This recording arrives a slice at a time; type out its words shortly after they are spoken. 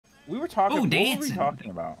We were talking. Oh, what dancing. were we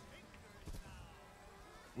talking about?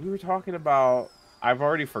 We were talking about. I've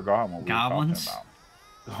already forgotten what we Goblins? were talking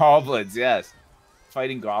about. Goblins, yes.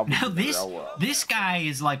 Fighting goblins Now in the real world. this guy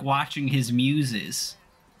is like watching his muses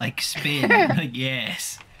like spin. Like,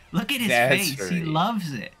 yes. Look at his face. He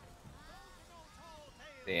loves it.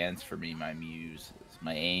 Dance for me, my muses,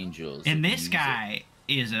 my angels. And this guy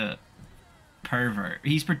is a pervert.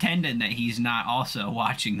 He's pretending that he's not also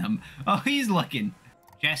watching them. Oh, he's looking.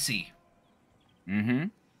 Jesse. Mm-hmm.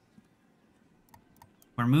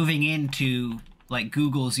 We're moving into like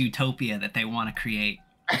Google's Utopia that they want to create.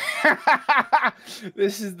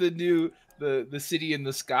 This is the new the city in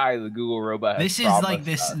the sky the Google robot has. This is like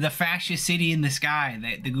the fascist city in the sky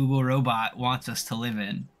that the Google robot wants us to live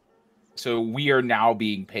in. So we are now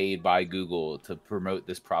being paid by Google to promote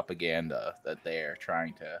this propaganda that they're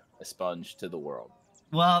trying to expunge to the world.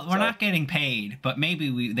 Well, we're not getting paid, but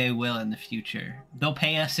maybe they will in the future. They'll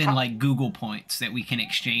pay us in like Google points that we can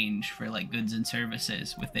exchange for like goods and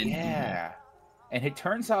services within Google. And it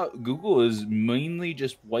turns out Google is mainly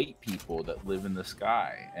just white people that live in the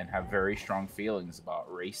sky and have very strong feelings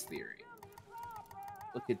about race theory.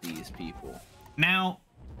 Look at these people. Now,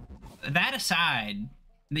 that aside,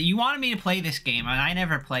 you wanted me to play this game, and I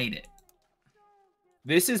never played it.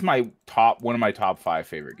 This is one of my top 5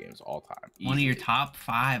 favorite games all time. Easily. One of your top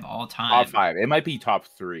 5 all time. Top 5. It might be top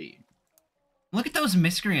 3. Look at those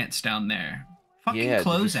miscreants down there. Fucking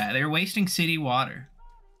close that. They're wasting city water.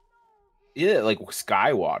 Yeah, like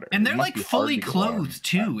sky water. And they're like fully clothed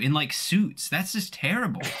too, in like suits. That's just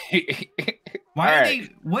terrible.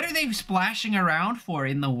 What are they splashing around for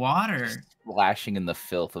in the water? Splashing in the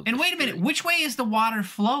filth of. And wait a minute, which way is the water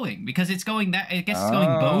flowing? Because it's going I guess it's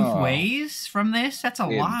going both ways from this. That's a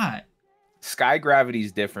lot. Sky gravity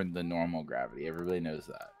is different than normal gravity. Everybody knows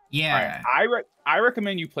that. Yeah. Right. I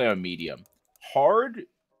recommend you play on medium. Hard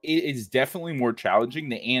is definitely more challenging.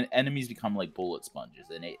 The enemies become like bullet sponges,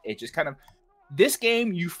 and it just kind of. This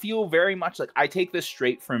game, you feel very much like I take this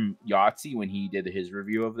straight from Yahtzee when he did his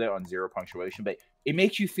review of it on Zero Punctuation, but it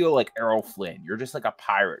makes you feel like Errol Flynn. You're just like a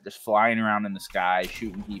pirate, just flying around in the sky,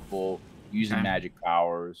 shooting people, using magic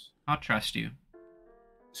powers. I'll trust you.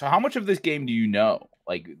 So how much of this game do you know?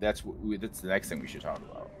 Like, that's the next thing we should talk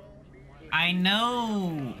about. I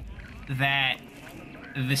know that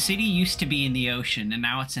the city used to be in the ocean, and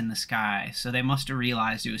now it's in the sky, so they must have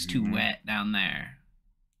realized it was too wet down there.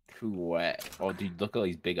 Too wet. Oh, dude, look at all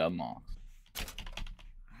these big unlocks.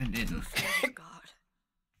 I didn't.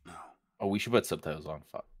 No. Oh, we should put subtitles on.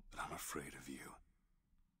 Fuck. But I'm afraid of you.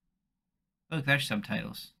 Look, there's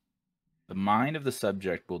subtitles. The mind of the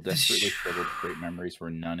subject will desperately struggle to create memories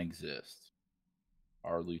where none exist.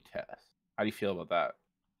 Arlu test. How do you feel about that?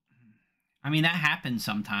 I mean, that happens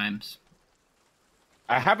sometimes.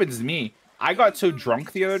 It happens to me. I got so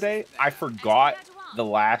drunk the other day, I forgot the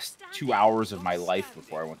last 2 hours of my life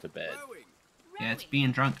before I went to bed. Yeah, it's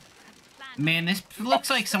being drunk. Man, this looks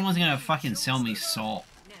like someone's gonna fucking sell me salt.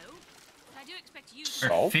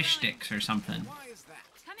 Salt? Or fish sticks or something.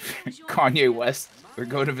 Kanye West. We're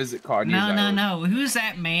going to visit Kanye's island. No. Who's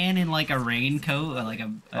that man in like a raincoat? Or like a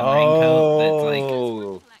raincoat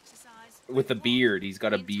that's like... With a beard. He's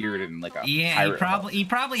got a beard and like a he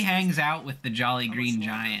probably hangs out with the Jolly Green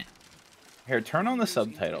Giant. Here, turn on the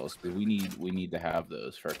subtitles because we need to have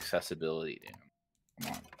those for accessibility.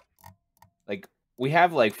 Damn. Come on. Like we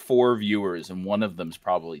have like 4 viewers and one of them's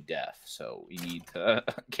probably deaf, so we need to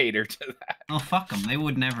cater to that. Oh fuck them! They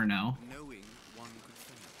would never know.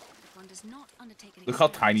 Look how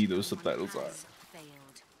tiny those subtitles are.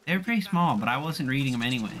 They're pretty small, but I wasn't reading them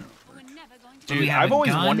anyway. Dude, I've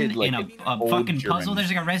always wanted like a fucking German puzzle. There's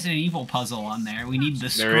like a Resident Evil puzzle on there. We need the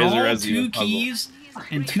There is a scroll, Resident 2 Evil keys,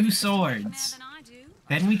 and 2 swords.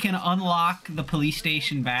 Then we can unlock the police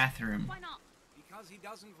station bathroom.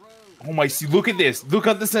 Oh my! See, look at this. Look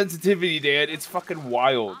at the sensitivity, Dad. It's fucking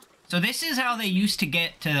wild. So this is how they used to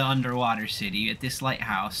get to the underwater city at this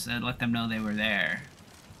lighthouse and let them know they were there.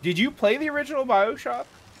 Did you play the original Bioshock?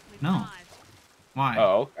 No. Why?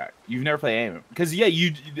 Oh, okay. You've never played any of them. Because, yeah,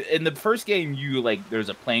 you in the first game, there's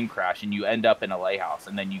a plane crash and you end up in a lighthouse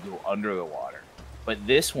and then you go under the water. But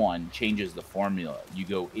this one changes the formula. You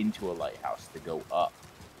go into a lighthouse to go up.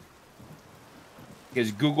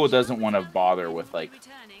 Because Google doesn't want to bother with, like,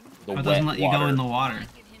 the wet doesn't let you go in the water.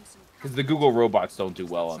 Because the Google robots don't do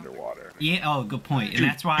well underwater. Yeah, oh, good point. Dude, and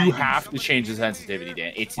that's why you have to change the sensitivity,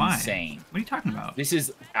 Dan. It's insane. What are you talking about?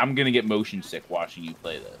 I'm going to get motion sick watching you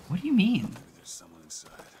play this. What do you mean?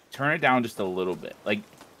 Turn it down just a little bit. Like,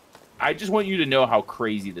 I just want you to know how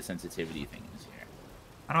crazy the sensitivity thing is here.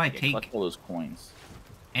 How do I take collect all those coins?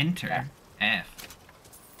 Enter F.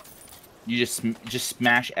 You just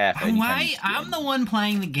smash F. Why? I'm the one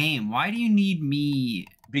playing the game. Why do you need me?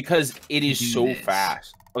 Because it is so this?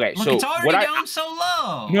 fast. Okay, Look, so it's already down so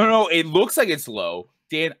low. No, it looks like it's low.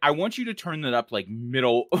 Dan, I want you to turn it up like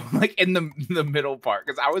middle, like in the middle part,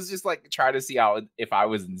 because I was just like trying to see if I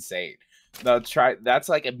was insane. Now that's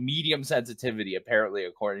like a medium sensitivity, apparently,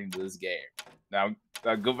 according to this game. Now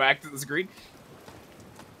go back to the screen.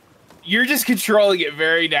 You're just controlling it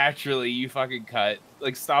very naturally, you fucking cut.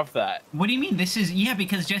 Like, stop that. What do you mean? This is... Yeah,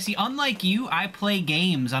 because, Jesse, unlike you, I play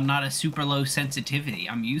games on not a super low sensitivity.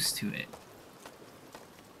 I'm used to it.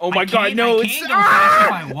 Oh my god, no, I can go fast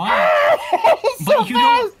if I want. But you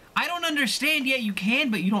don't... I don't understand yet. You can,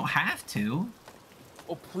 but you don't have to.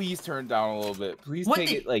 Oh, please turn down a little bit. Please what take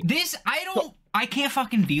the, it, like... This, I don't... I can't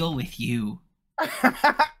fucking deal with you.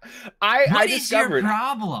 I is your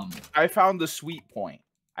problem? I found the sweet point.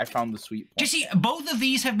 Jesse, both of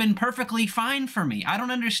these have been perfectly fine for me. I don't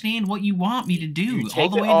understand what you want me to do. You take all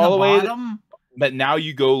the it way all to the the way bottom? But now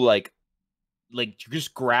you go like you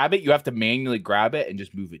just grab it. You have to manually grab it and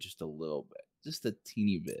just move it just a little bit. Just a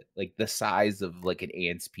teeny bit. Like the size of like an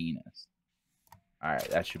ant's penis. All right,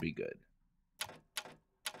 that should be good.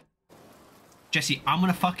 Jesse, I'm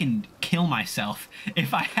gonna fucking kill myself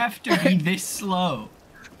if I have to be this slow.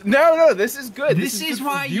 No, this is good. This is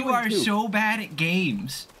why you are so bad at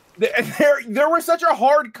games. There was such a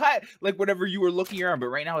hard cut, like whenever you were looking around, but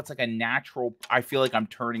right now it's like a natural. I feel like I'm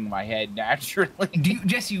turning my head naturally.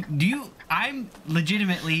 Jesse, I'm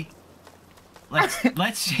legitimately.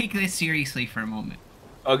 Let's take this seriously for a moment.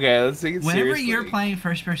 Okay, let's take it seriously. Whenever you're playing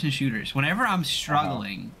first-person shooters, whenever I'm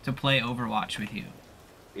struggling to play Overwatch with you,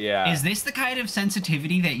 yeah, is this the kind of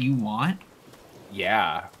sensitivity that you want?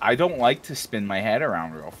 Yeah, I don't like to spin my head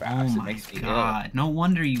around real fast. Oh my god! No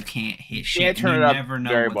wonder you can't hit shit. Can't turn you it up never know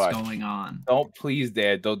very what's much. going on. Don't, please,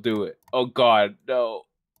 Dad. Don't do it. Oh god, no.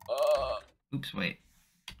 Oops, wait.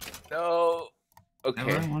 No. Okay. Is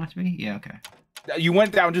that where I want it to be? Yeah. Okay. You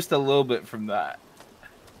went down just a little bit from that.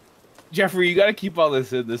 Jeffrey, you got to keep all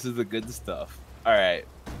this in. This is the good stuff. All right.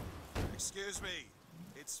 Excuse me.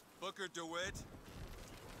 It's Booker DeWitt.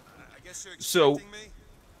 I guess you're So expecting me?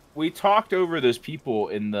 we talked over those people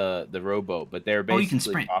in the rowboat, but they're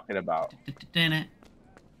basically talking about.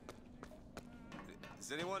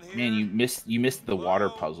 Is anyone here? Man, you missed the water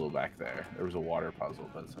puzzle back there. There was a water puzzle,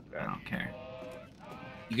 but it's okay. I don't care.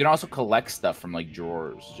 You can also collect stuff from like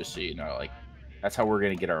drawers, just so you know. Like that's how we're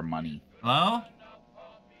gonna get our money. Hello?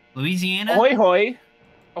 Louisiana? Ahoy hoy!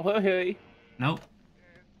 Ahoy hoy! Nope.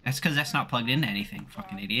 That's because that's not plugged into anything,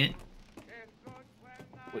 fucking idiot.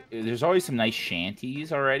 There's always some nice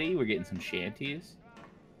shanties already. We're getting some shanties.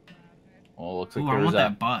 Oh, looks like I want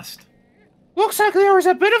that bust. Looks like there was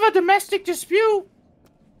a bit of a domestic dispute.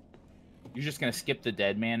 You're just gonna skip the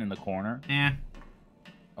dead man in the corner? Yeah.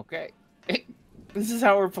 Okay. This is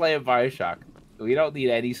how we're playing Bioshock. We don't need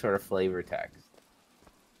any sort of flavor text.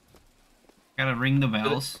 Gotta ring the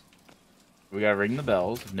bells. We gotta ring the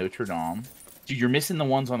bells. Notre Dame. Dude, you're missing the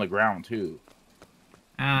ones on the ground too.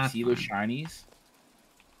 See those shinies?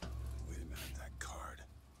 Wait a minute, that card.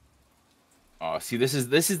 Oh, see, this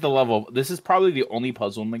is the level. This is probably the only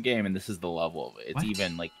puzzle in the game, and this is the level of it. It's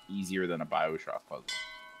even like easier than a Bioshock puzzle.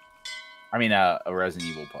 I mean, a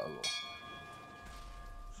Resident Evil puzzle.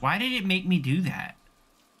 Why did it make me do that?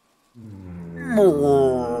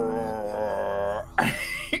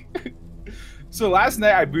 So last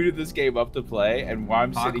night I booted this game up to play, and while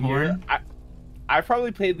I'm sitting here, I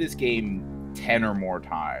probably played this game 10 or more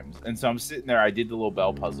times. And so I'm sitting there, I did the little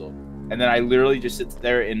bell puzzle, and then I literally just sit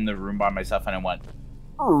there in the room by myself, and I went,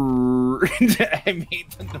 I made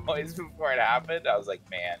the noise before it happened. I was like,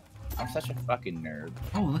 man, I'm such a fucking nerd.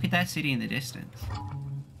 Oh, look at that city in the distance.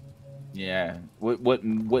 Yeah.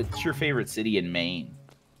 What's your favorite city in Maine?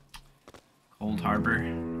 Cold Harbor.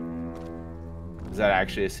 Is that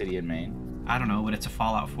actually a city in Maine? I don't know, but it's a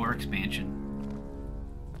Fallout 4 expansion.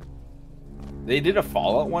 They did a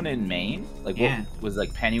Fallout one in Maine? Like, yeah. What was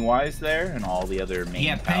like Pennywise there and all the other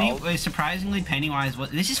Maine pals? Surprisingly, Pennywise was...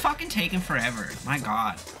 This is fucking taking forever. My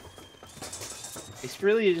god. It's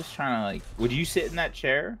really just trying to, like... Would you sit in that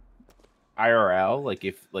chair? IRL? Like,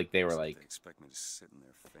 if, like, they were, like... They expect me to sit in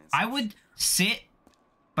their fancy... I would sit,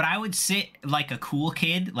 but I would sit like a cool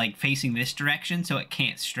kid, like, facing this direction, so it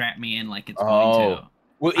can't strap me in like it's going to.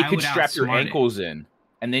 Well, it could strap your ankles in,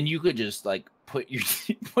 and then you could just, like, put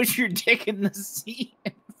your dick in the seat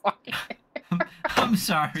and fucking... I'm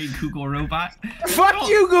sorry, Google Robot. Fuck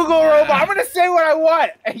you, Google Robot! I'm gonna say what I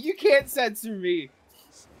want! You can't censor me.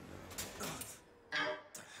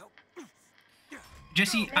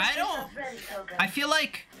 Jesse, I feel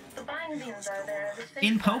like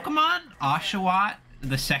in Pokemon, Oshawott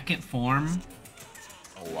the second form.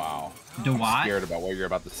 Oh wow. Duat? I'm scared about what you're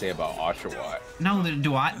about to say about Oshawott. No, the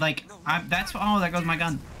Duat, like, that's, oh, there goes my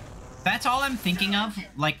gun. That's all I'm thinking of,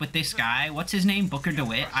 like, with this guy. What's his name? Booker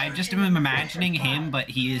DeWitt? I just am imagining him, but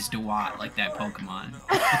he is Duat, like that Pokemon.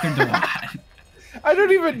 Booker DeWitt. I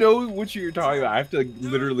don't even know what you're talking about. I have to like,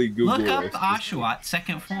 literally Google Look up this. Oshawott,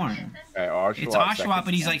 second form. Okay, Oshawott, It's Oshawott, second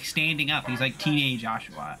but he's, form. like, standing up. He's, like, teenage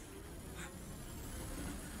Oshawott.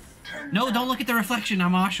 No, don't look at the reflection.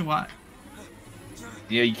 I'm Oshawott.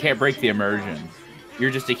 Yeah, you can't break the immersion.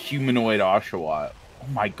 You're just a humanoid Oshawott. Oh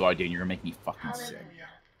my god, Dan, you're gonna make me fucking sick.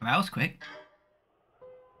 That was quick.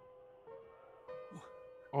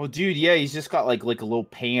 Oh, dude, yeah, he's just got like little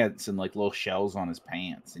pants and like little shells on his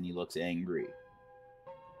pants, and he looks angry.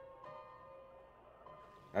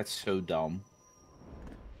 That's so dumb.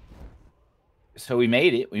 So we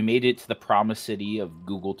made it. We made it to the promised city of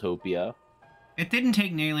Googletopia. It didn't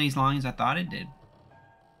take nearly as long as I thought it did.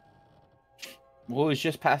 Well, it was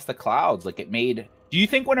just past the clouds. Like, it made... Do you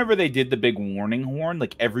think whenever they did the big warning horn,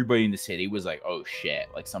 like, everybody in the city was like, oh, shit,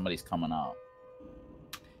 like, somebody's coming up?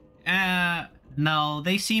 No,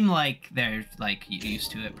 they seem like they're, like,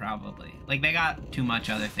 used to it, probably. Like, they got too much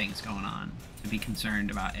other things going on to be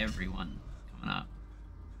concerned about everyone coming up.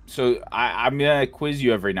 So, I'm gonna quiz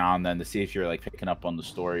you every now and then to see if you're, like, picking up on the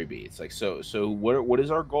story beats. Like, so what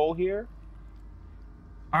is our goal here?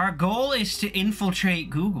 Our goal is to infiltrate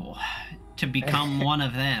Google, to become one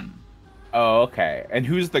of them. Oh, okay. And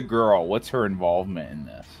who's the girl? What's her involvement in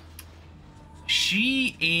this?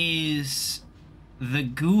 She is the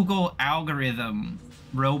Google algorithm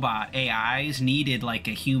robot AIs needed like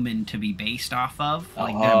a human to be based off of,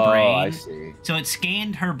 like their brain. I see. So it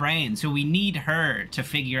scanned her brain. So we need her to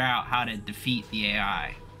figure out how to defeat the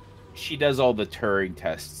AI. She does all the Turing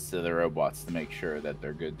tests to the robots to make sure that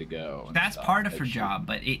they're good to go. That's part of her job,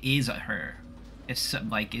 but it is her. It's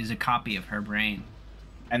like is a copy of her brain.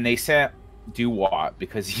 And they sent Duat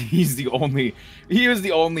because he was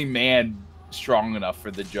the only man strong enough for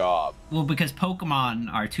the job. Well, because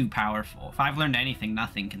Pokemon are too powerful. If I've learned anything,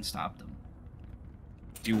 nothing can stop them.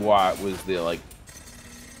 Duat was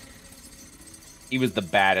he was the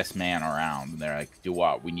baddest man around. And they're like,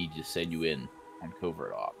 Duat, we need to send you in on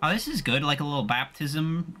covert op. Oh, this is good. Like a little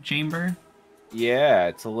baptism chamber. Yeah,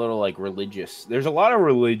 it's a little like religious. There's a lot of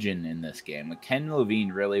religion in this game. Like Ken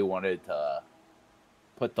Levine really wanted to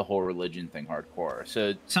put the whole religion thing hardcore.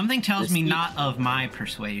 So something tells me not of my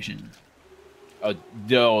persuasion.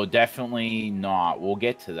 No, definitely not. We'll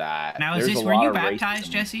get to that. Now, were you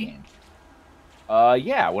baptized, Jesse?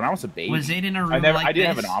 Yeah, when I was a baby. Was it in a room I didn't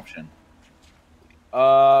have an option.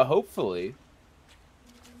 Hopefully.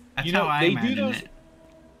 That's how I imagine it.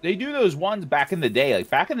 They do those ones back in the day. Like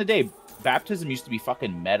back in the day, baptism used to be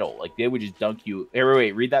fucking metal. Like they would just dunk you. Hey,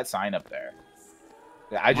 wait, read that sign up there.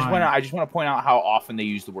 I just want to point out how often they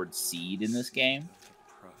use the word seed in this game.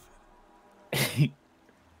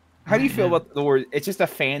 How do you feel about the word? It's just a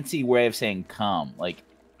fancy way of saying come. Like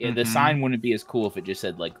the sign wouldn't be as cool if it just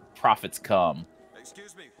said like prophets come.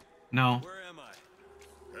 Excuse me. No. Where am I?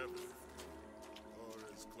 Heaven. Or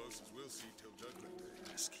as close as we'll see till judgment day.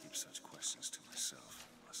 I just keep such questions to myself.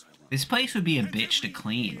 This place would be a bitch to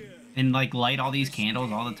clean and like light all these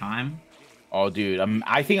candles all the time. Oh, dude,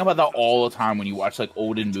 I think about that all the time when you watch like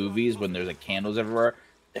olden movies when there's like candles everywhere.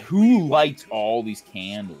 Who lights all these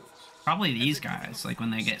candles? Probably these guys, like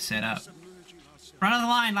when they get set up. Front of the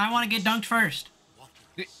line, I want to get dunked first.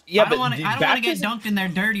 Yeah, I don't want to get dunked in their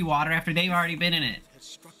dirty water after they've already been in it.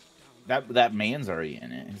 That man's already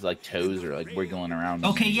in it. His like toes are like wiggling around.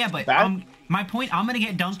 Okay, yeah, but my point, I'm gonna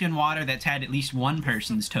get dunked in water that's had at least one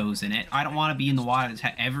person's toes in it. I don't want to be in the water that's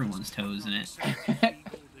had everyone's toes in it.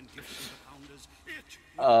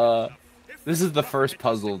 This is the first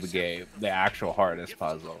puzzle of the game, the actual hardest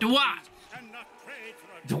puzzle.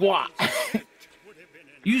 Duat.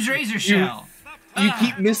 Use razor shell. You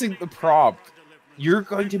keep missing the prompt. You're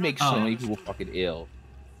going to make so many people fucking ill.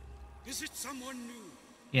 Is it someone new?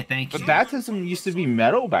 Yeah, thank you. But baptism used to be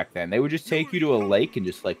metal back then. They would just take you to a lake and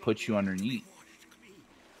just like put you underneath.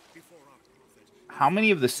 How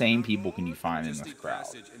many of the same people can you find in this crowd?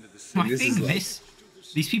 I think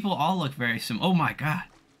these people all look very similar. Oh my god.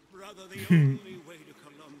 I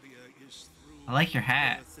like your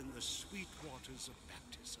hat.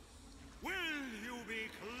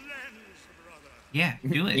 Yeah,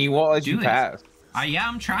 do it. He won't let you pass. Yeah,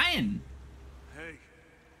 I'm trying. Hey,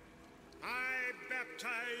 I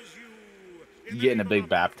baptize you. You getting a big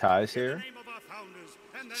baptize here?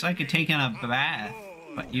 So I could take in a bath,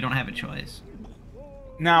 but you don't have a choice.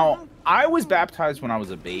 Now, I was baptized when I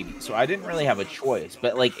was a baby, so I didn't really have a choice.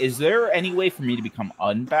 But, like, is there any way for me to become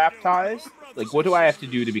unbaptized? Like, what do I have to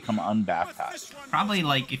do to become unbaptized? Probably,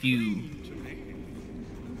 like, if you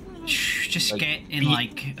just Like, get in,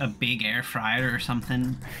 like, a big air fryer or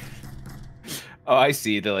something. Oh, I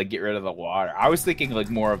see. To, like, get rid of the water. I was thinking,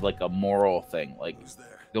 like, more of, like, a moral thing. Like,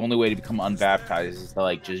 the only way to become unbaptized is to,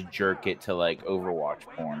 like, just jerk it to, like, Overwatch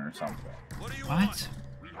porn or something. What?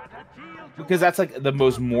 Because that's, like, the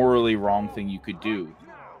most morally wrong thing you could do.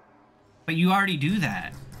 But you already do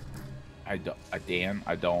that. I don't. Dan,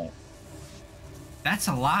 I don't. That's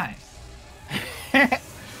a lie.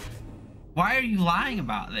 Why are you lying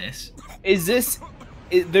about this? Is this...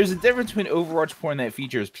 there's a difference between Overwatch porn that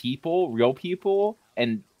features people, real people,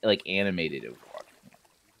 and, like, animated Overwatch porn.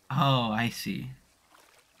 Oh, I see.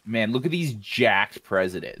 Man, look at these jacked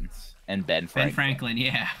presidents. And Ben Franklin. Ben Franklin,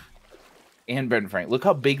 yeah. And Ben Franklin. Look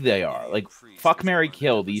how big they are. Like, fuck, marry,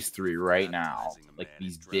 kill these three right now. Like,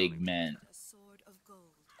 these big men.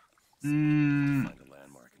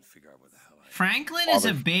 Franklin is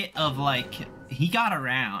a bit of, like, he got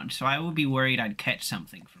around, so I would be worried I'd catch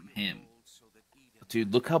something from him.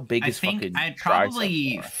 Dude, look how big his fucking I think I'd triceps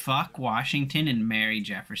probably are. fuck Washington and marry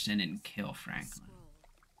Jefferson and kill Franklin.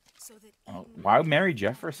 Oh, why marry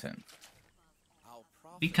Jefferson?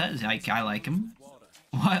 Because I like him.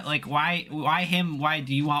 What? Like, why him? Why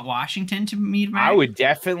do you want Washington to meet marry? I would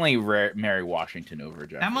definitely marry Washington over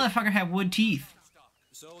Jefferson. That motherfucker had wood teeth.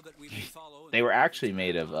 They were actually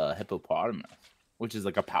made of hippopotamus, which is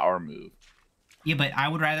like a power move. Yeah, but I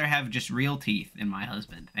would rather have just real teeth than my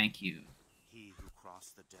husband. Thank you.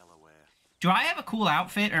 Do I have a cool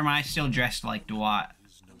outfit, or am I still dressed like DeWatt?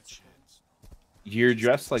 You're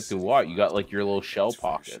dressed like DeWatt. You got like your little shell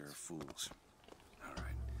pockets.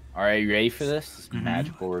 All right, you ready for this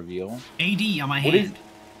magical reveal? AD on my hand.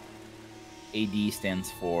 AD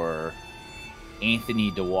stands for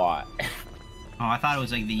Anthony DeWatt. Oh, I thought it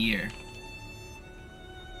was like the year.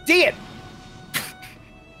 Dan!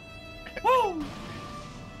 Woo!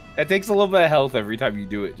 That takes a little bit of health every time you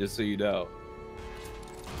do it, just so you know.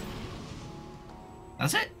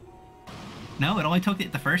 Does it? No, it only took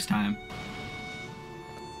it the first time.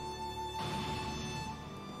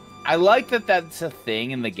 I like that that's a thing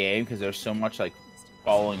in the game because there's so much like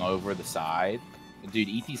falling over the side. Dude,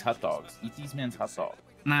 eat these hot dogs. Eat these men's hot dogs.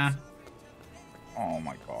 Nah. Oh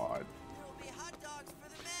my god.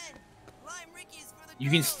 You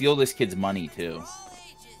can steal this kid's money too.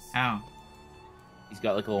 How? He's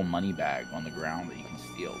got like a little money bag on the ground that you can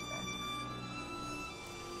steal from.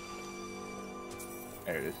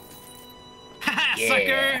 There it is. Haha, Yeah.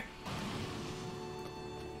 sucker!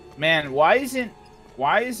 Man, why isn't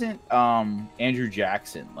Andrew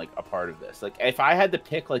Jackson like a part of this? Like, if I had to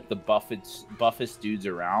pick like the buffest dudes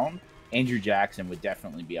around, Andrew Jackson would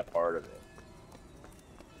definitely be a part of it.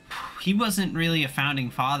 He wasn't really a founding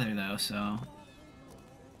father though, so.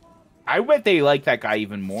 I bet they like that guy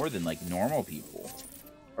even more than like normal people,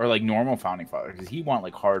 or like normal founding fathers, because he want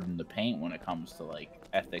like harden the paint when it comes to like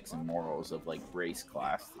ethics and morals of like race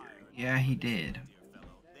class theory. Yeah, he did.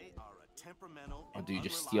 Oh, dude,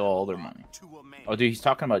 just steal all their money. Oh, dude, he's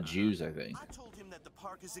talking about Jews, I think.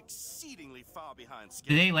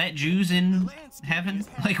 Do they let Jews in heaven?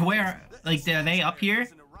 Like, where? Like, are they up here?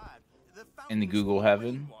 In the Google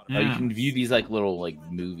heaven? Yeah. Oh, you can view these like little like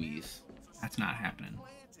movies. That's not happening.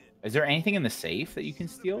 Is there anything in the safe that you can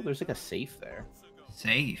steal? There's like a safe there.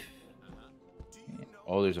 Safe. Yeah.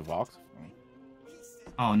 Oh, there's a voxophone.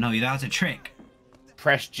 Oh no, that was a trick.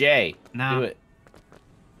 Press J. No. Do it.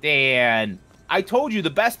 Dan, I told you the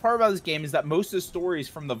best part about this game is that most of the story is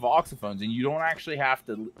from the voxophones, and you don't actually have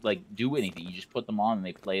to like do anything. You just put them on and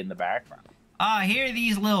they play in the background. Ah, here are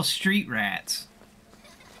these little street rats.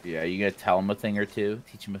 Yeah, you gotta tell them a thing or two,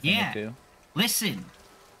 teach them a thing or two. Listen.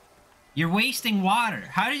 You're wasting water.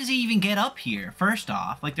 How does he even get up here? First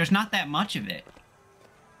off, like, there's not that much of it.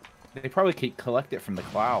 They probably could collect it from the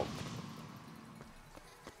cloud.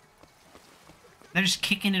 They're just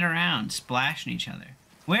kicking it around, splashing each other.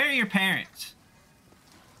 Where are your parents?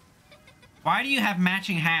 Why do you have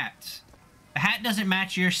matching hats? The hat doesn't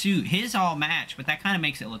match your suit. His all match, but that kind of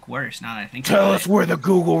makes it look worse now that I think about it. Tell us where the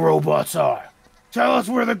Google robots are. Tell us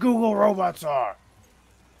where the Google robots are.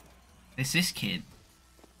 It's this kid.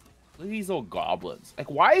 Look at these little goblins. Like,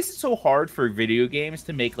 why is it so hard for video games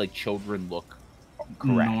to make like children look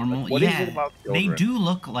correct? Normal. Like, what is it about children? They do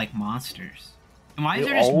look like monsters. And why is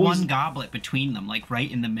They there just always- one goblet between them, like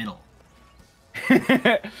right in the middle?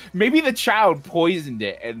 Maybe the child poisoned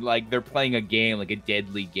it and like they're playing a game, like a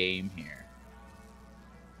deadly game here.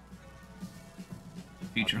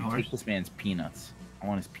 Future Oh, horse. take this man's peanuts. I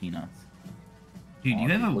want his peanuts. Dude, you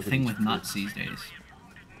have a look at thing these with kids. nuts these days.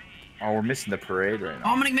 Oh, we're missing the parade right Oh,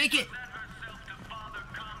 now. I'm gonna make it!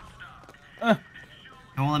 Uh,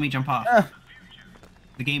 It won't let me jump off. uh.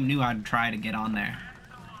 The game knew I'd try to get on there.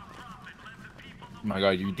 Oh my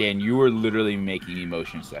god, Dan, you were literally making me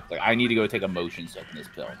motion sick. Like, I need to go take a motion sickness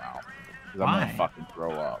pill now. Because I'm Why? gonna fucking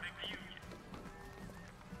throw up.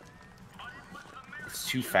 It's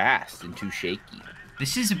too fast and too shaky.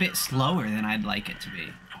 This is a bit slower than I'd like it to be.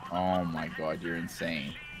 Oh my god, you're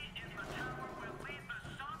insane.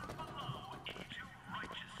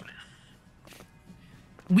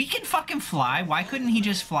 We can fucking fly. Why couldn't he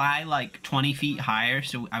just fly like 20 feet higher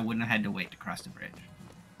so I wouldn't have had to wait to cross the bridge?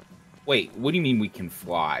 Wait, what do you mean we can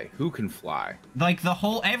fly? Who can fly? Like the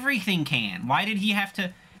whole everything can. Why did he have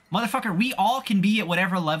to? Motherfucker, we all can be at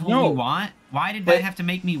whatever level No, we want. Why did but that have to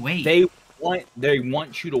make me wait? They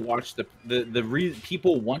want you to watch the reason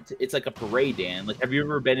people want to, it's like a parade, Dan. Like, have you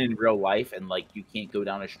ever been in real life and like you can't go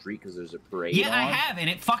down a street because there's a parade? Yeah, on? I have, and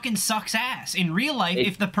it fucking sucks ass. In real life,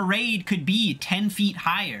 if the parade could be 10 feet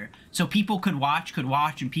higher, so people could watch,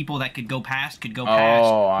 and people that could go past,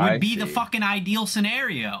 would be the fucking ideal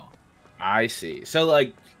scenario. I see. So,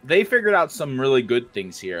 like, they figured out some really good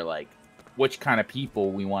things here, like which kind of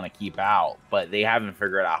people we want to keep out, but they haven't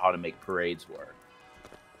figured out how to make parades work.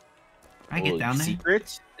 I get down there?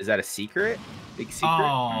 Secret? Is that a secret? Big secret?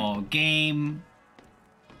 Oh, game.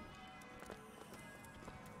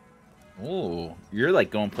 Oh, you're like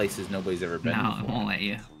going places nobody's ever been No, before. it won't let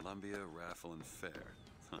you. Columbia Raffle and Fair.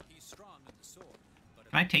 Huh. Can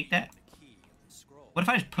I take that? What if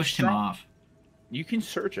I just pushed him Strong. off? You can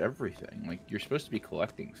search everything. Like, you're supposed to be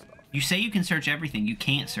collecting stuff. You say you can search everything. You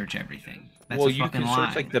can't search everything. That's Well, a you fucking can lie.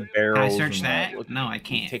 search like the barrels. Can I search and that? Look, No, I you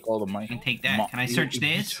can't. Take all the money. I can take that. Can I search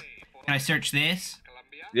this? Can I search this?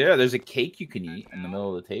 Yeah, there's a cake you can eat in the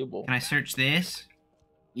middle of the table. Can I search this?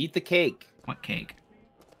 Eat the cake. What cake?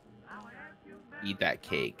 Eat that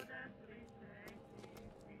cake.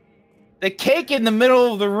 The cake in the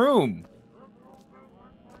middle of the room.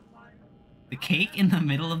 The cake in the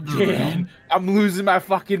middle of the room? I'm losing my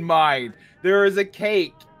fucking mind. There is a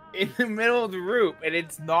cake in the middle of the room, and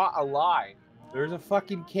it's not a lie. There's a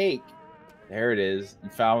fucking cake. There it is. You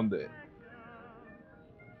found it.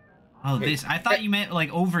 Oh, this. I thought you meant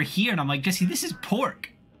like over here, and I'm like, Jesse, this is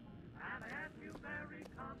pork.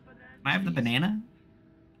 Can I have the banana?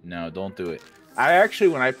 No, don't do it. I actually,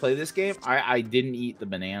 when I play this game, I didn't eat the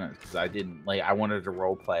bananas because I didn't like. I wanted to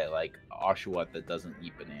role play like Oshawott that doesn't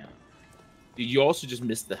eat bananas. Dude, you also just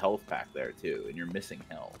missed the health pack there too, and you're missing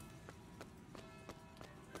health.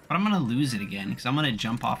 But I'm gonna lose it again because I'm gonna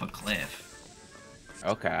jump off a cliff.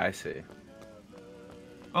 Okay, I see.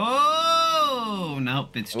 Oh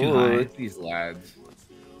nope, it's too Ooh, high. look at these lads.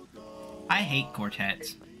 I hate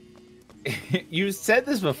quartets. You said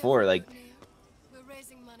this before, like. We're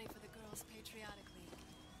raising money for the Girls Patriotic League.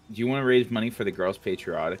 Do you want to raise money for the Girls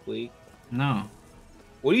Patriotic League? No.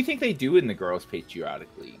 What do you think they do in the Girls Patriotic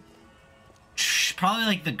League? Probably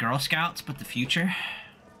like the Girl Scouts, but the future.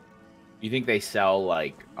 You think they sell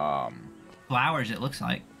like Flowers, it looks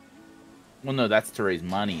like. well, no, that's to raise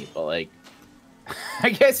money, but like I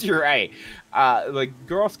guess you're right. Like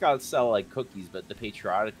Girl Scouts sell like cookies, but the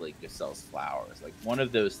Patriotic League just sells flowers. Like one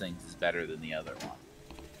of those things is better than the other one.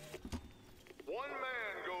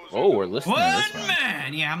 Oh, we're listening to this One one.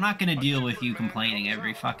 man! Yeah, I'm not gonna deal with you complaining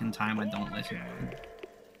every fucking time I don't listen.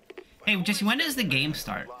 Hey, Jesse, when does the game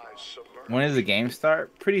start? When does the game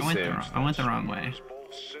start? Pretty I went, soon. I went the wrong way.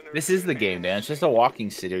 This is the game, Dan. It's just a walking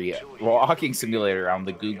simulator around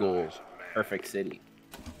the Google perfect city.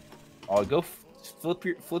 Oh, go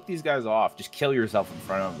flip these guys off. Just kill yourself in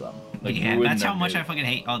front of them. Like, Yeah, ruin that's their how much I mood. fucking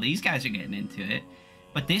hate. Oh, these guys are getting into it.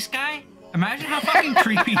 But this guy, imagine how fucking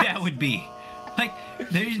creepy that would be. Like,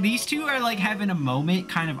 these two are like having a moment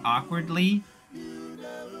kind of awkwardly.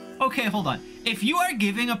 Okay, hold on. If you are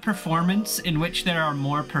giving a performance in which there are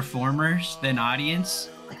more performers than audience,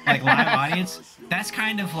 like live audience, that's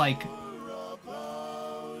kind of like...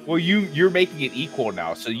 Well, you're making it equal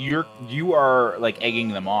now, so you are like egging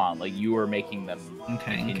them on, like you are making them.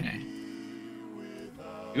 Okay.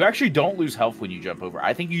 You actually don't lose health when you jump over.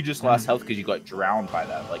 I think you just lost health because you got drowned by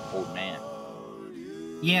that like old man.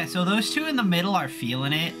 Yeah, so those two in the middle are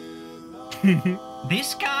feeling it.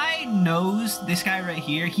 This guy knows, this guy right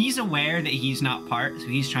here, he's aware that he's not part, so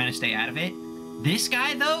he's trying to stay out of it. This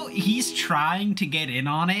guy, though, he's trying to get in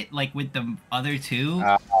on it, like with the other two.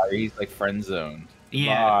 He's like friend zoned.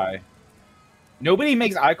 Yeah. Bye. Nobody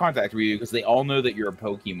makes eye contact with you because they all know that you're a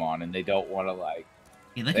Pokemon and they don't want to like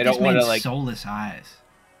Hey, look they at this don't wanna, man's like- soulless eyes.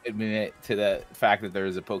 admit to the fact that there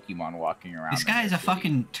is a Pokemon walking around. This in guy their is a city.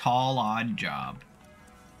 fucking tall odd job.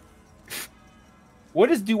 What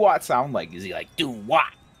does Duat sound like? Is he like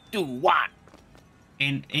Duat, Duat?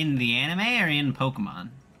 In the anime or in Pokemon?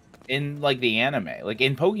 In like the anime, like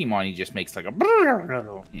in Pokemon, he just makes like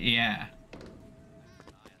a. Yeah.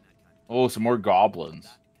 Oh, some more goblins.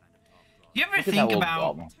 Do you ever Look at that think little about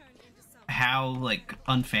goblin. how like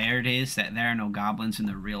unfair it is that there are no goblins in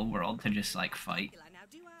the real world to just like fight?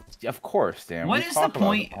 Of course, Dan. What we is the talk about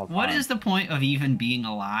point? it all the What time. is the point of even being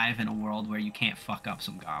alive in a world where you can't fuck up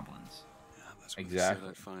some goblins? That's what Exactly.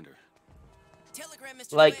 I'd find her. Telegram,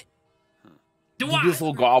 Mr. Like, Do look at this I?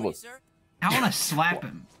 little goblin. I want to slap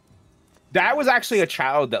him. That was actually a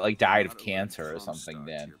child that like died of cancer or something.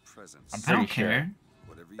 Dan, I'm I pretty don't sure. care.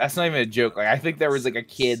 That's not even a joke. Like, I think there was like a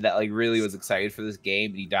kid that like really was excited for this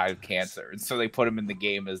game, and he died of cancer, and so they put him in the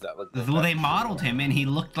game as that. Like, Well, they modeled him, and he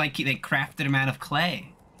looked like they crafted him out of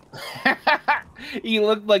clay. He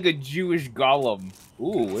looked like a Jewish golem.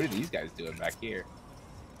 Ooh, what are these guys doing back here?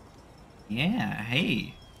 Yeah.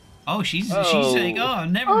 Hey. Oh, she's Oh. like, oh,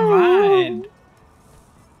 never mind.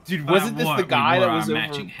 Dude, wasn't this the guy that was over?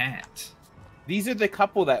 matching hats? These are the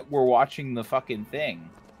couple that were watching the fucking thing.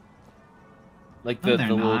 Like No, the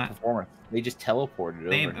they're little not. performance. They just teleported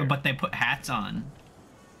over here. But they put hats on.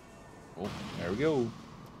 Oh, there we go. Did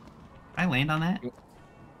I land on that?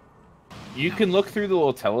 You can look through the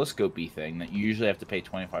little telescopy thing that you usually have to pay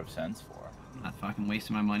 25 cents for. I'm not fucking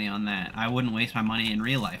wasting my money on that. I wouldn't waste my money in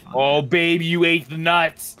real life on Oh, that. babe, you ate the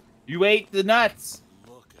nuts. You ate the nuts.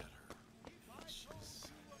 Look at her.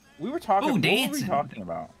 We were talking. Ooh, What were we dancing. talking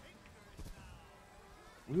about?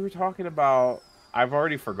 We were talking about. I've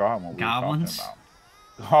already forgotten what we Goblins? were talking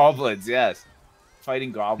about. Goblins, yes.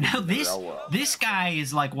 Fighting goblins Now in the this real world. this guy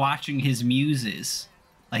is like watching his muses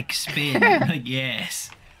like spin. Like, yes.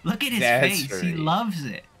 Look at his That's face. He right. loves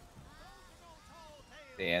it.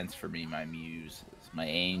 Dance for me, my muses, my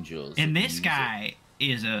angels. And of this music. guy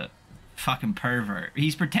is a fucking pervert.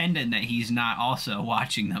 He's pretending that he's not also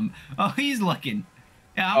watching them. Oh, he's looking.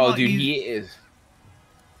 Yeah, Oh, dude, he is.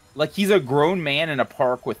 Like, he's a grown man in a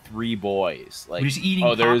park with 3 boys. Like, He's eating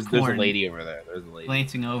oh, there's a popcorn. lady over there. There's a lady.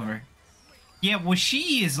 glancing over. Yeah, well,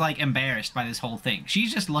 she is like embarrassed by this whole thing.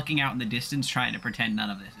 She's just looking out in the distance, trying to pretend none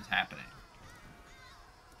of this is happening.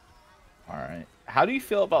 All right. How do you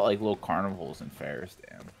feel about like little carnivals and fairs,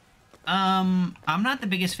 Dan? I'm not the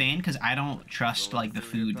biggest fan because I don't trust like the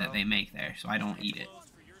food that they make there, so I don't eat it.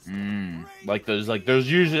 Like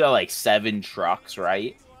there's usually like 7 trucks,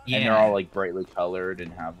 right? Yeah. And they're all like brightly colored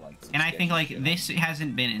and have like. Some And I think sketchy like shit on this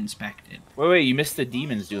hasn't been inspected. them. Wait, you missed the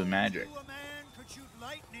demons doing magic. A man could shoot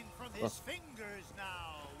lightning from his fingers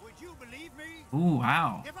now. Would you believe me? Ooh,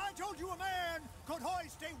 wow. If I told you a man could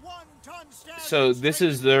hoist a 1-ton stallion So this straight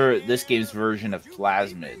is into the this air, game's version of would you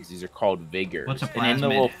believe me? plasmids. These are called vigors. What's a And in the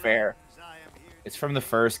little plasmid? fair, I am here it's from the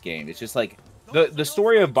first game. It's just like the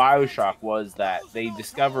story of Bioshock was that they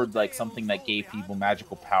discovered like something that gave people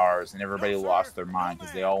magical powers, and everybody lost their mind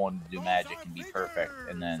because they all wanted to do magic and be perfect,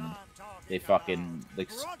 and then they fucking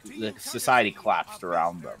the society collapsed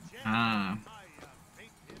around them. Ah.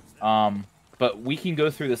 But we can go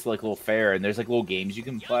through this like little fair, and there's like little games you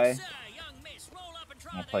can play.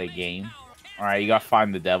 I'll play a game. All right, you gotta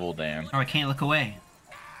find the devil, Dan. Oh, I can't look away.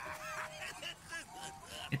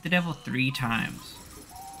 Hit the devil 3 times.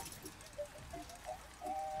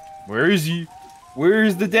 Where is he?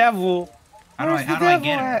 Where's the devil? How do I Where's the get devil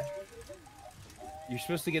him? at? You're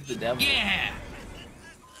supposed to get the devil. Yeah.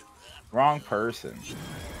 Wrong person.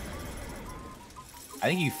 I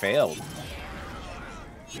think you failed.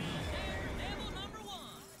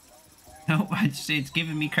 No, it's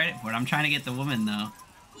giving me credit for it. I'm trying to get the woman though.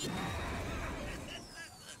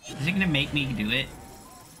 Is it gonna make me do it?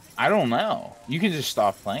 I don't know. You can just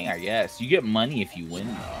stop playing, I guess. You get money if you win,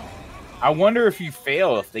 though. I wonder if you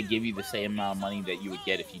fail, if they give you the same amount of money that you would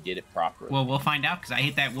get if you did it properly. Well, we'll find out because I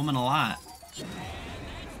hit that woman a lot.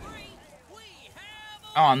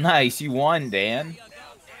 Oh, nice. You won, Dan.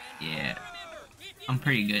 Yeah. I'm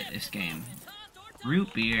pretty good at this game.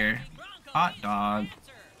 Root beer. Hot dog.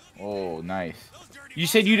 Oh, nice. You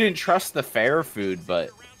said you didn't trust the fair food,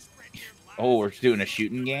 but... Oh, we're doing a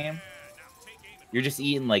shooting game? You're just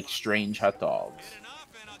eating, like, strange hot dogs.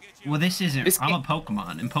 Well, this isn't. This I'm a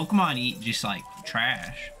Pokemon, and Pokemon eat just like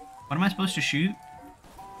trash. What am I supposed to shoot?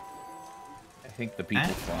 I think the people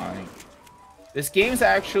Huh? flying. This game's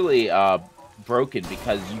actually broken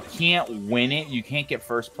because you can't win it. You can't get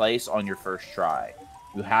first place on your first try.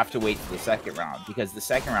 You have to wait for the second round because the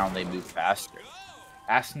second round they move faster.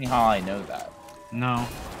 Ask me how I know that. No.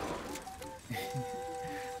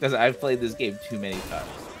 Because I've played this game too many times.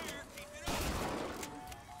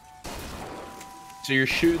 So you're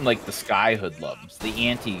shooting like the sky hoodlums, the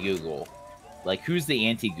anti-Google. Like, who's the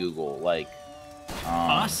anti-Google? Like,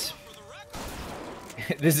 Us?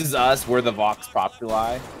 This is us. We're the Vox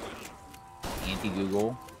Populi.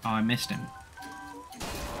 Anti-Google. Oh, I missed him.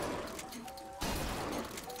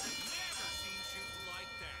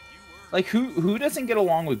 Like, who doesn't get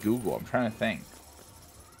along with Google? I'm trying to think.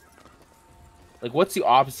 Like, what's the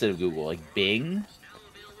opposite of Google? Like, Bing?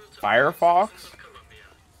 Firefox?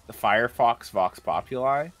 The Firefox Vox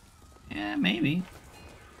Populi? Yeah, maybe.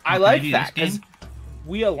 I like that, because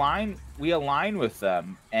we align with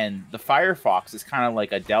them, and the Firefox is kind of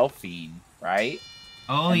like a Delphine, right?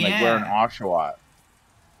 Oh, and, yeah. like, we're an Oshawott.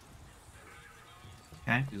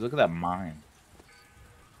 Okay. Dude, look at that mime.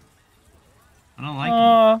 I don't like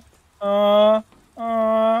him.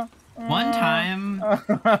 One time,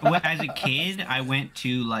 as a kid, I went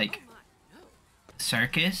to, like,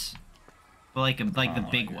 circus. But, like, the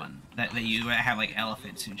big one. That you have, like,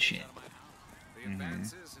 elephants and shit. Mm-hmm.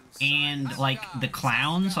 And, like, the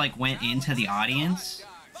clowns, like, went into the audience.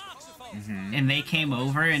 Mm-hmm. And they came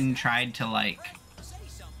over and tried to, like,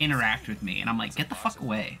 interact with me. And I'm like, get the fuck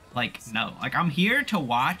away. Like, no. Like, I'm here to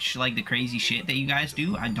watch, like, the crazy shit that you guys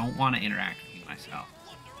do. I don't want to interact with you myself.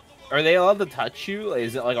 Are they allowed to touch you? Like,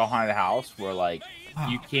 is it like a haunted house where, like,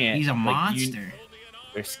 you can't... He's a like, monster.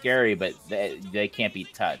 they're scary, but they can't be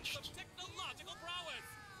touched.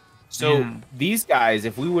 So, these guys,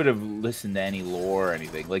 if we would have listened to any lore or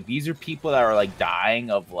anything, like, these are people that are, like, dying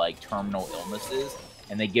of, like, terminal illnesses,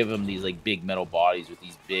 and they give them these, like, big metal bodies with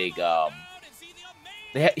these big,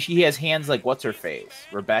 she has hands like, what's her face?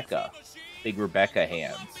 Rebecca. Big Rebecca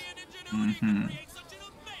hands. Mm-hmm.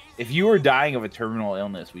 If you were dying of a terminal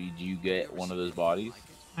illness, would you get one of those bodies?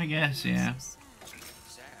 I guess, yeah.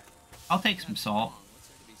 I'll take some salt.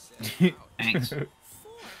 Thanks.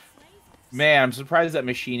 Man, I'm surprised that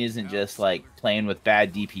machine isn't just, like, playing with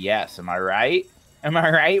bad DPS. Am I right? Am I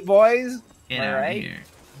right, boys? Get Am I out right? of here.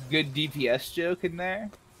 Good DPS joke in there?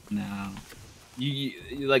 No. You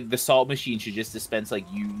like, the salt machine should just dispense, like,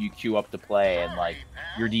 you queue up to play, and, like,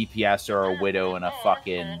 your DPS are a Widow and a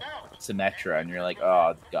fucking Symmetra, and you're like,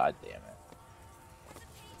 oh, god damn it.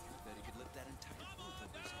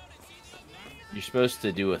 You're supposed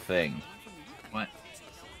to do a thing. What?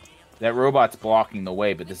 That robot's blocking the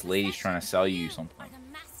way, but this lady's trying to sell you something.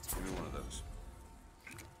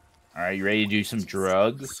 Alright, you ready to do some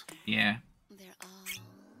drugs? Yeah.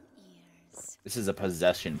 This is a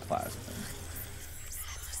possession plasma.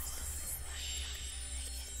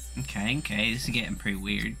 Okay, this is getting pretty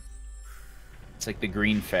weird. It's like the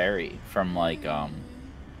Green Fairy from, like,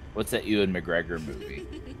 what's that Ewan McGregor movie?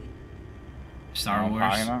 Star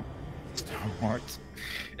Wars. Star Wars.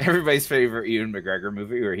 Everybody's favorite Ewan McGregor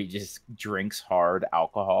movie where he just drinks hard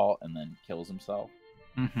alcohol and then kills himself.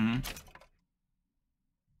 Mm-hmm.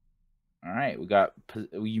 All right,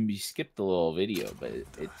 we skipped the little video, but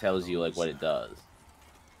it tells you, like, what it does.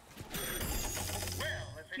 Well,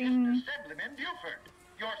 it's just Assemblyman Buford.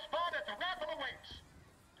 Your spot at the raffle awaits.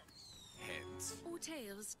 Heads. Or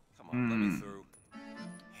tails. Come on, let me through.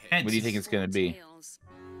 Heads. What do you think it's gonna be? Tails.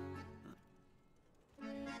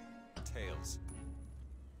 Tails.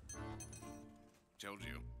 Told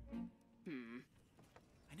you.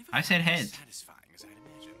 I said heads. Satisfying as I'd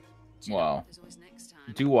imagined. Well, There's always next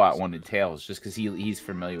time. Duwat wanted tails just because he's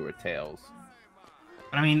familiar with tails.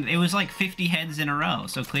 But I mean, it was like 50 heads in a row,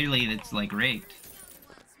 so clearly it's like rigged.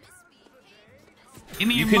 Give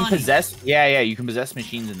me You your can money. possess, yeah, you can possess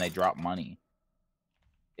machines and they drop money.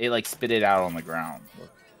 It, like, spit it out on the ground. Look.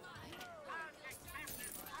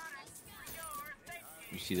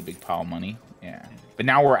 You see the big pile of money? Yeah. But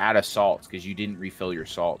now we're out of salts because you didn't refill your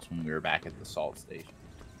salts when we were back at the salt station.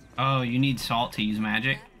 Oh, you need salt to use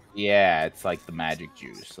magic? Yeah, it's like the magic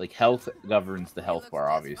juice. Like, health governs the health bar,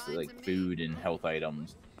 obviously, like food and health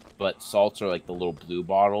items. But salts are like the little blue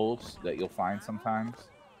bottles that you'll find sometimes.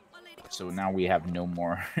 So now we have no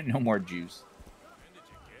more juice.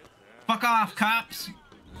 Fuck off, cops!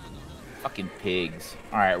 Fucking pigs.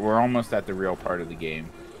 Alright, we're almost at the real part of the game.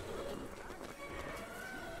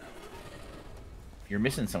 You're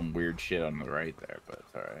missing some weird shit on the right there, but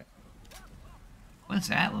it's alright. What's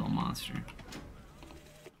that little monster?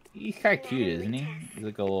 He's kind of cute, isn't he? He's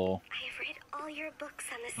like a little... I've read all your books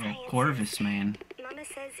on the Little science. Corvus man. Mama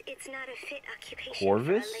says it's not a fit occupation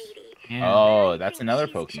Corvus? for a lady. Yeah. Oh, that's another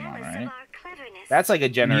She's Pokemon, jealous of right? our cleverness. That's like a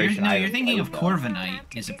generation. You're item, thinking right? of Corviknight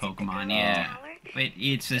is a Pokemon, yeah. But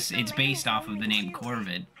it's based off of the name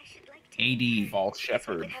Corvid. AD. False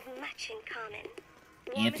Shepherd. We have much in common.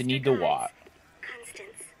 Warmest Anthony regards, DeWatt.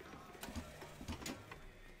 Constance.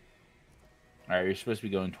 Alright, you're supposed to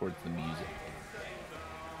be going towards the music.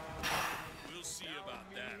 We'll see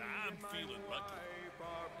about that. I'm feeling lucky.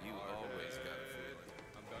 You always got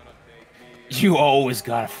a feeling. You always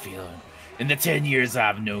got a feeling. In the 10 years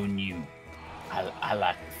I've known you, I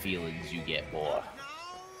like the feelings you get, boy.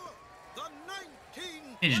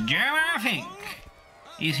 It's Jeremy Fink.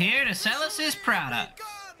 He's here to sell us his product.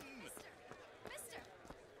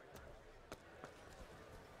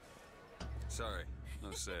 Sorry,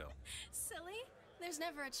 no sale. Silly? There's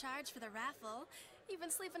never a charge for the raffle. You've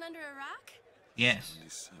been sleeping under a rock? Yes.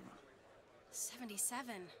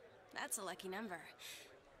 77. That's a lucky number.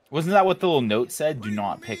 Wasn't that what the little note said? Do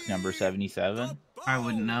not pick number 77? I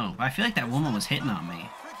wouldn't know. I feel like that woman was hitting on me.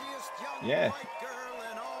 Yeah.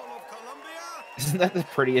 Isn't that the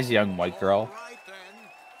prettiest young white girl?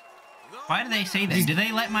 Why do they say that? Do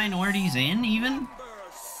they let minorities in, even?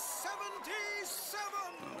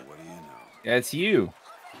 What do you know? Yeah, it's you.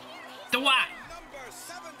 The what?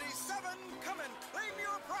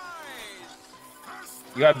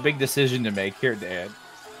 You got a big decision to make here, Dad.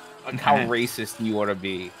 On how racist you want to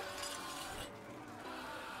be.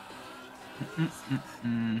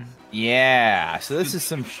 Yeah, so this is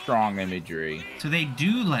some strong imagery. So they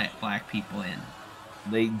do let black people in.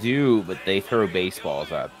 They do, but they throw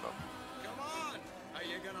baseballs at them. Come on! Are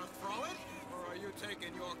you gonna throw it? Or are you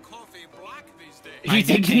taking your coffee black these days? You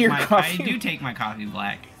taking your coffee? I do take my coffee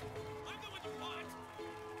black.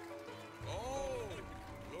 Oh,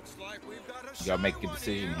 looks like we've got a You gotta make a shadow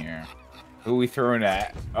decision here. here. Who are we throwing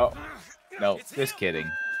at? Oh, no, just kidding.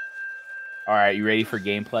 Alright, you ready for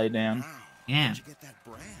gameplay, Dan? Yeah.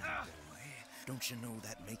 Don't you know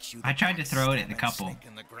that makes you I tried to throw it at the couple.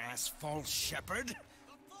 in the grass, false shepherd?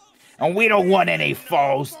 And we don't want any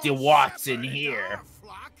false DeWatts in here.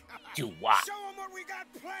 DeWatt. Show 'em what we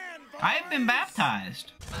got planned, boys. I've been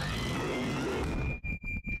baptized.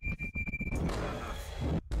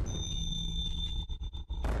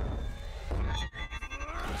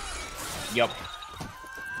 Yup.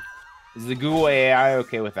 Is the Google AI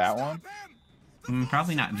okay with that one?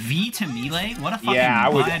 Probably not. V to melee? What a fucking Yeah,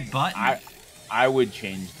 bad button. I would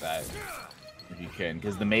change that if you can,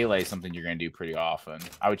 because the melee is something you're gonna do pretty often.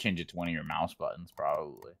 I would change it to one of your mouse buttons,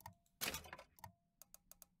 probably.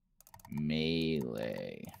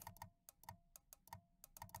 Melee.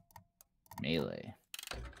 Melee.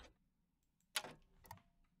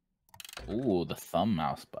 Ooh, the thumb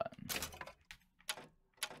mouse button.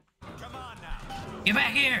 Come on now. Get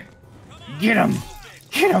back here! Get him!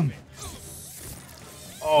 Get him!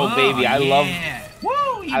 Oh, baby, I love.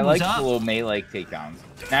 Woo! He I was like up. the little melee takedowns.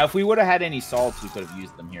 Now, if we would have had any salts, we could have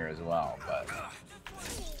used them here as well. But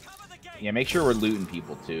yeah, make sure we're looting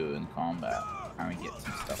people too in combat. Trying to get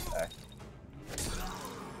some stuff back.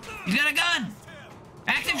 He's got a gun!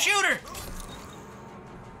 Active shooter!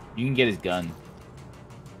 You can get his gun.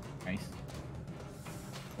 Nice.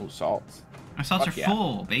 Oh, salts. Our salts Fuck are yeah.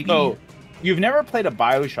 full, baby. So, you've never played a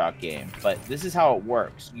Bioshock game, but this is how it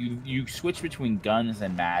works. You switch between guns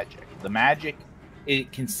and magic. The magic,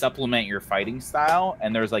 it can supplement your fighting style,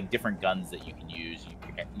 and there's like different guns that you can use.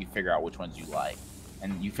 You figure out which ones you like,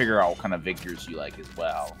 and you figure out what kind of victors you like as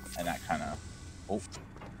well, and that kind of. Oh.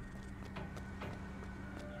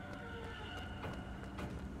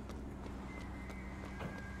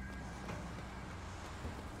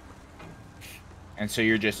 And so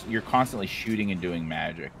you're constantly shooting and doing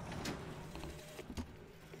magic.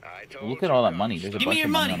 Look at all that money. There's a Give me bunch your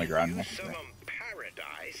of money money. on the ground next to Sell it. 'em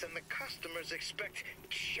paradise, and the customers expect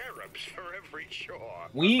cherubs for every chore.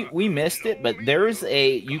 We missed it, but there's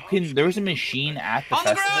a machine at the On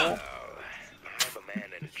the festival. ground! I've a man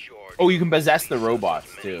in Georgia Oh, you can possess the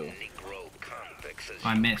robots too. Negro convicts as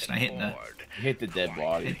I you missed. can I hit the afford. You hit the dead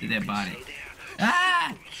body. hit the dead body.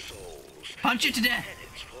 Ah! Souls, Punch it to death.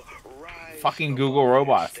 penance for rise Fucking above Google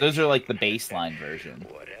robots. station. Those are like the baseline version.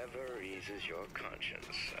 Whatever eases your conscience,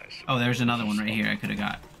 I suppose. Oh, there's another one right here I could have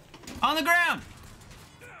got. On the ground!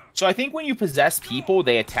 So I think when you possess people,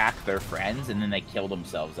 they attack their friends and then they kill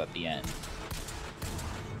themselves at the end.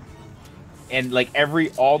 And like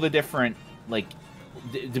all the different like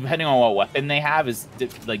depending on what weapon they have is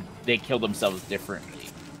like they kill themselves differently.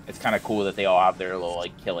 It's kind of cool that they all have their little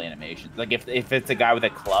like kill animations. Like if it's a guy with a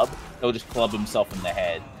club, he'll just club himself in the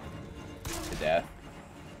head to death.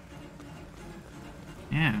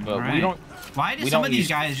 Yeah, But alright. we don't. Why do we some don't of these use-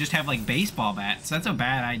 guys just have like baseball bats? That's a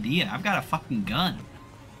bad idea. I've got a fucking gun.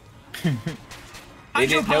 They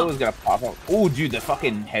didn't know it was gonna pop up. Oh, dude, the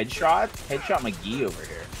fucking headshot McGee over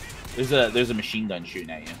here. There's a machine gun shooting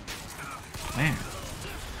at you Where?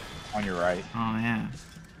 on your right. Oh yeah.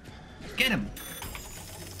 Get him!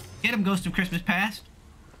 Get him, Ghost of Christmas Past!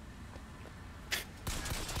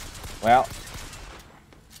 Well,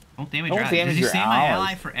 Don't damage don't your ally. damage Does he your stay my allies.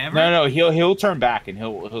 ally forever? No, he'll turn back and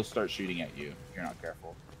he'll start shooting at you if you're not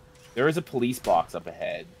careful. There is a police box up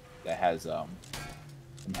ahead. that has some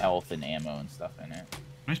health and ammo and stuff in it.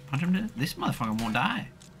 Just punch him to this motherfucker won't die.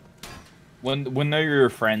 When they're your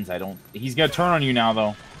friends, I don't. He's gonna turn on you now,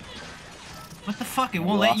 though. What the fuck? It We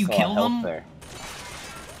won't let lost you a lot kill of health them? there.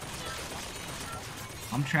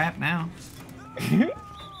 I'm trapped now.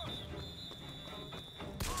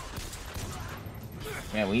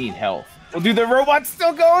 Man, we need health. Well, dude, the robot's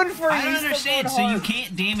still going for you. I don't He's still understand. going So you hard.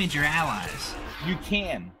 can't damage your allies. You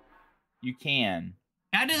can. You can.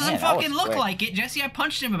 That doesn't Man, that fucking was look quick. like it, Jesse. I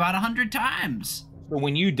punched him about 100 times. But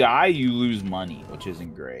when you die, you lose money, which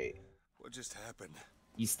isn't great. What just happened?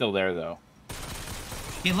 He's still there, though.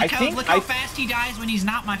 Yeah, I look think how fast he dies when he's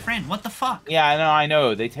not my friend. What the fuck? Yeah, I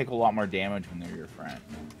know. They take a lot more damage when they're your friend.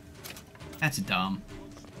 That's dumb.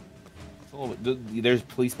 It's a little bit, there's a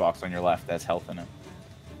police box on your left that's health in it.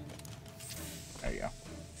 There you go.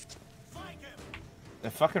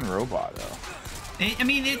 The fucking robot, though. I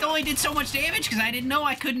mean, it only did so much damage because I didn't know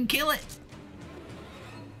I couldn't kill it.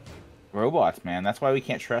 Robots, man. That's why we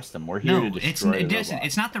can't trust them. We're here to No, destroy the robots.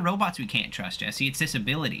 it's not the robots we can't trust, Jesse. It's this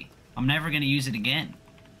ability. I'm never gonna use it again.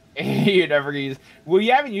 You're never gonna use. Well,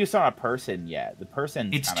 you haven't used it on a person yet. The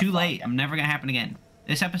person. It's too late. I'm never gonna happen again.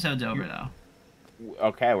 This episode's over though.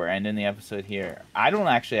 Okay, we're ending the episode here. I don't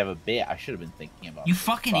actually have a bit. I should have been thinking about. You this.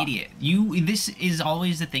 fucking Fuck. idiot. This is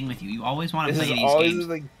always the thing with you. You always want to This play is these always games.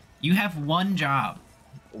 the You have one job.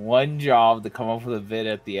 one job to come up with a vid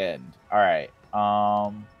at the end. All right.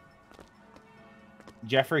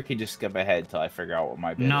 Jeffrey can just skip ahead till I figure out what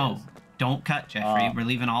my bid No, is. don't cut, Jeffrey. We're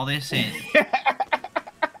leaving all this in.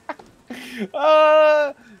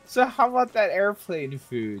 So how about that airplane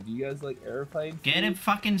food? Do you guys like airplane food? Get it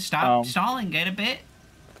fucking stop stalling. Get a bit.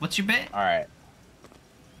 What's your bit? All right.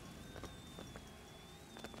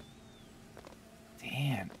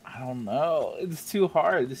 Damn, I don't know. It's too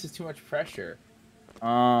hard. This is too much pressure.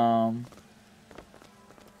 All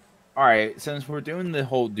right, since we're doing the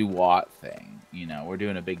whole Duat thing, you know, we're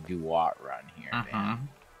doing a big Duat run here, man.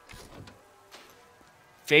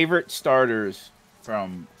 Favorite starters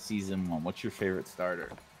from season 1. What's your favorite starter?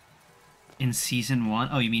 In season 1?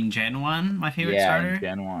 Oh, you mean Gen 1? My favorite Yeah, starter?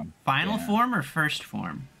 Gen 1. Final Yeah. form or first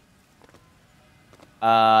form?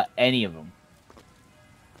 Any of them.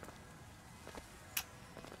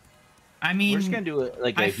 I mean, We're just gonna do it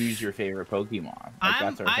like a who's your favorite Pokemon. Like,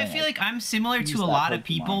 that's our I thing. feel like I'm similar Who's to a that lot of Pokemon?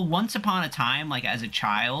 people. Once upon a time, like as a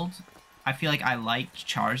child, I feel like I liked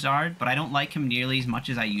Charizard, but I don't like him nearly as much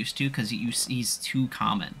as I used to because he's too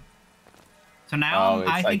common. So now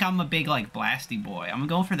I think I'm a big like Blasty boy. I'm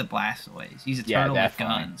going for the Blastoise. He's a turtle with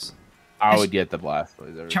guns. I would get the Blastoise.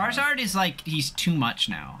 Every time. Charizard is like he's too much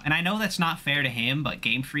now, and I know that's not fair to him, but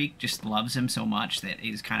Game Freak just loves him so much that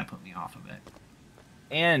he's kind of put me off of it.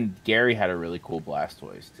 And Gary had a really cool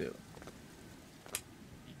Blastoise too.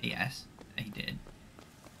 Yes, he did.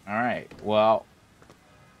 All right. Well,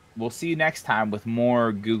 we'll see you next time with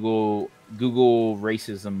more Google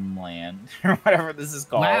racism land or whatever this is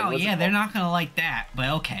called. Wow, What's it yeah, called? they're not gonna like that, but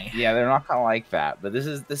okay. Yeah, they're not gonna like that. But this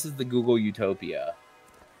is the Google Utopia,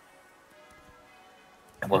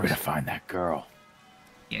 and we're gonna find that girl.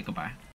 Yeah, goodbye.